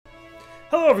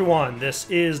Hello everyone, this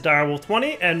is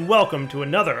Direwolf20 and welcome to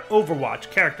another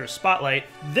Overwatch character spotlight,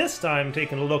 this time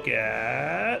taking a look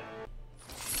at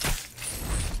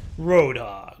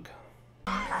Roadhog.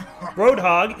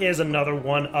 Roadhog is another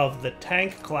one of the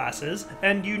tank classes,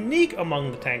 and unique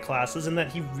among the tank classes in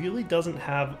that he really doesn't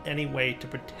have any way to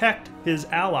protect his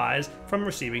allies from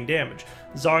receiving damage.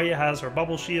 Zarya has her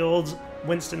bubble shields,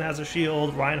 Winston has a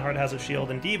shield, Reinhardt has a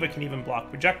shield, and D.Va can even block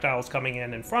projectiles coming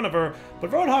in front of her,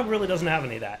 but Roadhog really doesn't have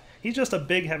any of that. He's just a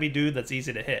big heavy dude that's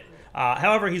easy to hit.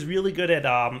 However, he's really good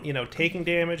at taking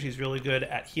damage, he's really good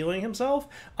at healing himself,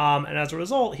 and as a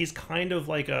result, he's kind of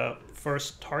like a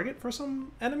first target for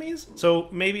some enemies. So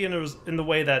maybe in the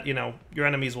way that, your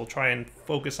enemies will try and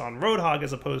focus on Roadhog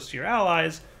as opposed to your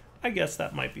allies, I guess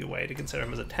that might be a way to consider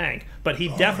him as a tank. But he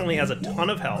definitely has a ton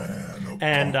of health,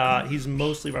 and he's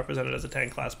mostly represented as a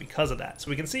tank class because of that. So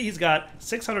we can see he's got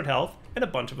 600 health and a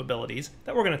bunch of abilities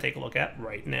that we're going to take a look at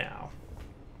right now.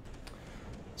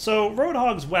 So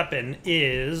Roadhog's weapon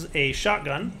is a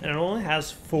shotgun, and it only has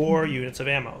 4 units of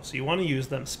ammo, so you want to use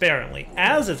them sparingly.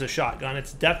 As it's a shotgun,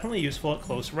 it's definitely useful at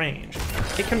close range.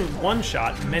 It can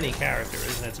one-shot many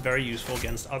characters, and it's very useful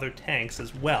against other tanks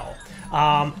as well.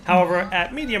 However,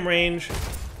 at medium range,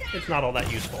 it's not all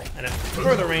that useful, and at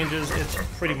further ranges, it's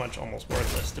pretty much almost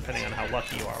worthless, depending on how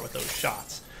lucky you are with those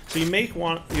shots. So you definitely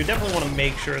want to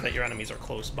make sure that your enemies are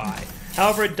close by.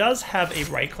 However, it does have a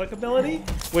right-click ability,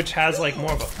 which has like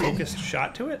more of a focused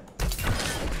shot to it.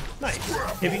 Nice.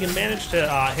 If you can manage to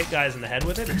hit guys in the head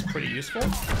with it, it's pretty useful.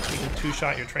 You can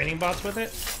two-shot your training bots with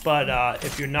it, but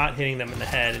if you're not hitting them in the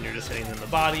head and you're just hitting them in the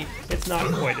body, it's not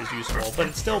quite as useful, but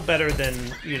it's still better than,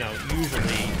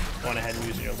 usually going ahead and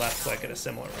using your left click at a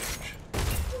similar range.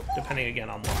 Depending again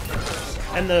on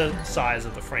what, and the size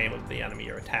of the frame of the enemy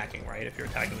you're attacking, right? If you're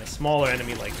attacking a smaller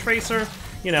enemy like Tracer,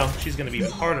 she's going to be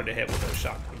even harder to hit with those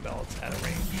shotgun belts at a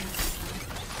range.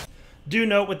 Do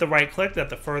note with the right click that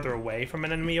the further away from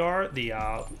an enemy you are, the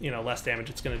less damage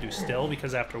it's going to do still,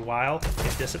 because after a while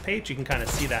it dissipates. You can kind of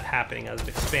see that happening as it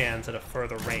expands at a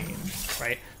further range,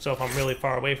 right? So if I'm really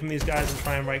far away from these guys and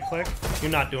try and right click,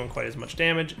 you're not doing quite as much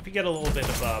damage. If you get a little bit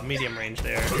of medium range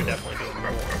there, you're definitely doing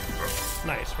more.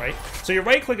 Nice, right? So your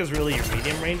right click is really your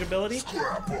medium range ability.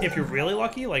 If you're really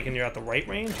lucky, like and you're at the right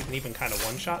range, you can even kind of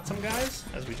one-shot some guys,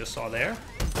 as we just saw there.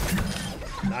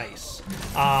 Nice.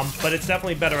 But it's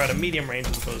definitely better at a medium range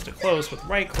as opposed to close. With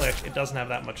right click, it doesn't have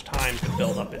that much time to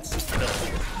build up its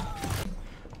ability.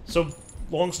 So,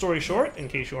 long story short, in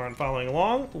case you aren't following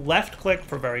along, left click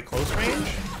for very close range.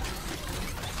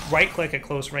 Right click at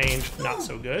close range, not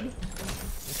so good.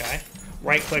 Okay.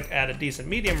 Right click at a decent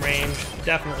medium range,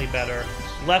 definitely better.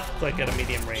 Left click at a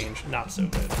medium range, not so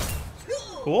good.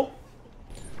 Cool?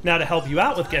 Now to help you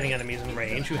out with getting enemies in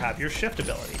range, you have your shift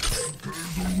ability.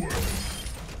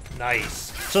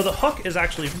 Nice. So the hook is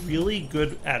actually really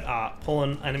good at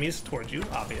pulling enemies towards you,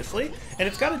 obviously, and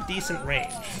it's got a decent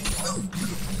range.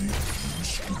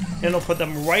 And it'll put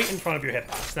them right in front of your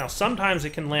hitbox. Now sometimes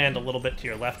it can land a little bit to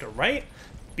your left or right,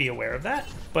 be aware of that,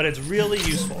 but it's really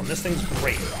useful, and this thing's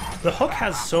great. The hook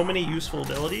has so many useful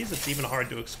abilities, it's even hard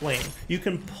to explain. You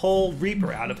can pull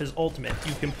Reaper out of his ultimate,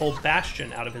 you can pull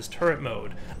Bastion out of his turret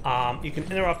mode, you can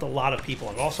interrupt a lot of people,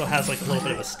 and it also has like a little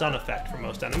bit of a stun effect for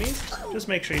most enemies. Just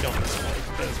make sure you don't miss it,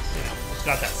 because, it's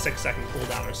got that 6-second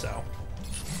cooldown or so.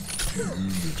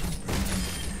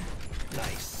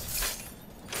 Nice.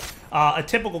 A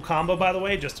typical combo, by the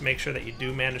way, just to make sure that you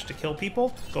do manage to kill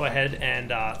people, go ahead and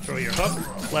throw your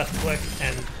hook, left click,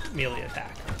 and melee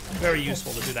attack. Very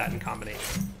useful to do that in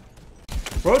combination.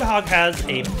 Roadhog has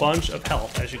a bunch of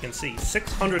health, as you can see,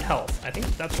 600 health. I think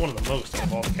that's one of the most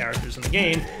of all the characters in the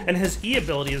game, and his E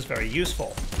ability is very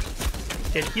useful.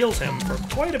 It heals him for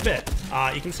quite a bit.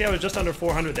 You can see I was just under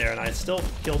 400 there, and I still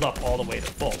healed up all the way to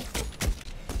full.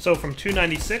 So from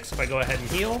 296, if I go ahead and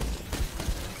heal,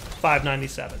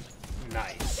 597.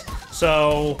 Nice.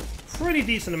 So, pretty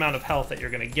decent amount of health that you're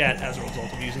going to get as a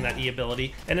result of using that E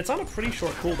ability, and it's on a pretty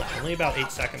short cooldown, only about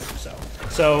 8 seconds or so.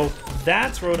 So,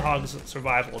 that's Roadhog's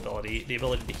survival ability, the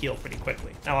ability to heal pretty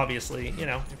quickly. Now, obviously,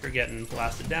 if you're getting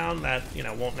blasted down, that,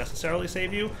 won't necessarily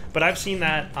save you, but I've seen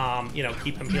that,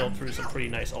 keep him healed through some pretty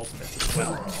nice ultimates as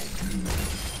well.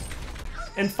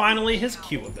 And finally, his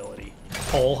Q ability,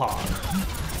 Whole Hog.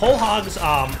 Whole Hog's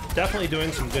definitely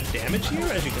doing some good damage here,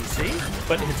 as you can see,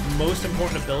 but his most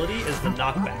important ability is the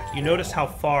knockback. You notice how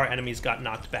far enemies got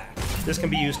knocked back. This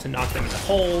can be used to knock them into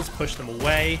holes, push them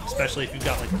away, especially if you've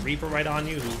got like a Reaper right on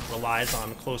you who relies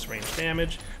on close range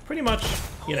damage. Pretty much,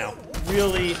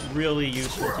 really, really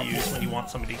useful to use when you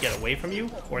want somebody to get away from you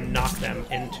or knock them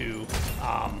into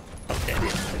a pit.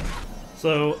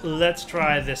 So let's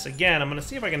try this again. I'm going to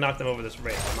see if I can knock them over this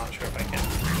rail. I'm not sure if I can.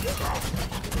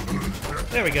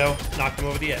 There we go. Knocked him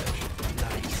over the edge.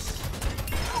 Nice.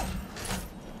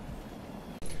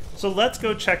 So let's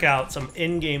go check out some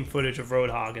in-game footage of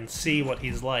Roadhog and see what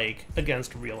he's like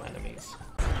against real enemies.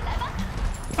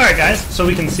 Alright guys, so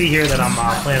we can see here that I'm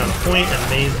playing on a point and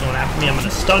May's going after me. I'm going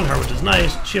to stun her, which is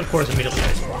nice. She of course immediately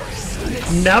ice blocks.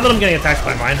 Now that I'm getting attacked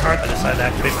by Reinhardt, I decided to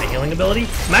activate my healing ability.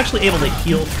 I'm actually able to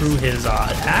heal through his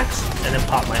attacks and then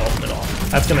pop my ultimate off.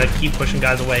 That's going to keep pushing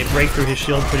guys away, break through his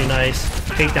shield pretty nice,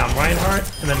 take down Reinhardt,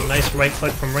 and then a nice right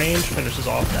click from range finishes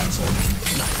off that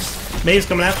soldier. Nice. May's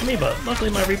coming after me, but luckily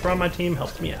my Reaper on my team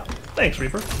helped me out. Thanks,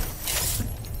 Reaper.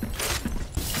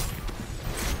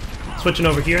 Switching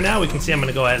over here now, we can see I'm going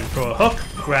to go ahead and throw a hook,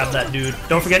 grab that dude.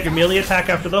 Don't forget your melee attack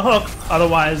after the hook,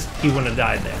 otherwise he wouldn't have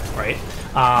died there, right?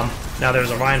 Now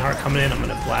there's a Reinhardt coming in, I'm going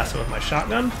to blast him with my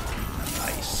shotgun.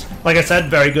 Nice. Like I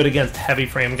said, very good against heavy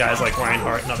frame guys like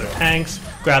Reinhardt and other tanks.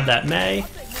 Grab that May.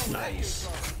 Nice.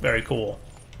 Very cool.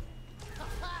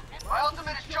 My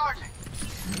ultimate is charging.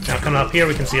 Now coming up here,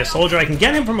 we can see a soldier. I can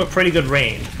get him from a pretty good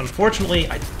range. Unfortunately,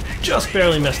 I just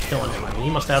barely missed killing him. I mean, he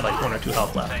must have like 1 or 2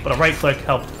 health left, but a right click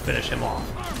helped finish him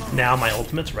off. Now my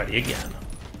ultimate's ready again.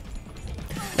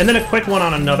 And then a quick one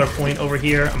on another point over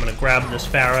here. I'm going to grab this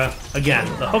Pharah. Again,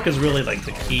 the hook is really like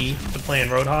the key to playing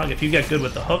Roadhog. If you get good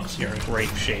with the hooks, you're in great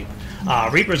shape.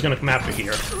 Reaper's going to come after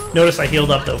here. Notice I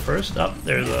healed up though first.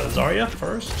 There's a Zarya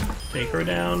first. Take her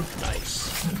down.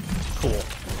 Nice. Cool.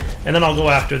 And then I'll go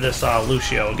after this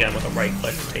Lucio again with a right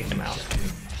click to take him out.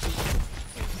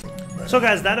 So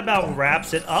guys, that about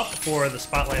wraps it up for the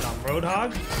spotlight on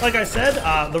Roadhog. Like I said,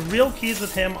 the real keys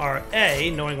with him are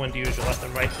A, knowing when to use your left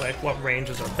and right click, what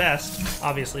ranges are best.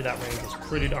 Obviously that range was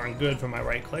pretty darn good for my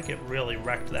right click. It really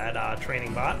wrecked that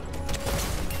training bot.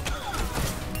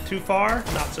 Too far,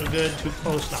 not so good. Too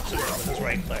close, not so good with his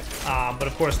right click. But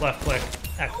of course left click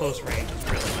at close range is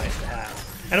really nice to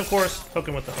have. And of course,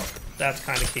 hooking with the hook. That's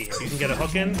kind of key. If you can get a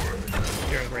hook in,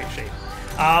 you're in great shape.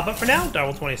 But for now,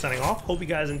 Darwell20 signing off. Hope you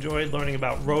guys enjoyed learning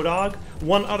about Roadhog.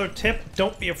 One other tip,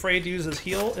 don't be afraid to use his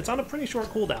heal. It's on a pretty short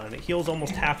cooldown, and it heals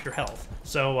almost half your health.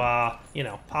 So, you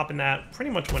know, popping that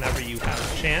pretty much whenever you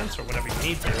have a chance or whenever you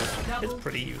need to, it's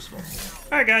pretty useful.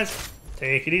 Alright guys,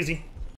 take it easy.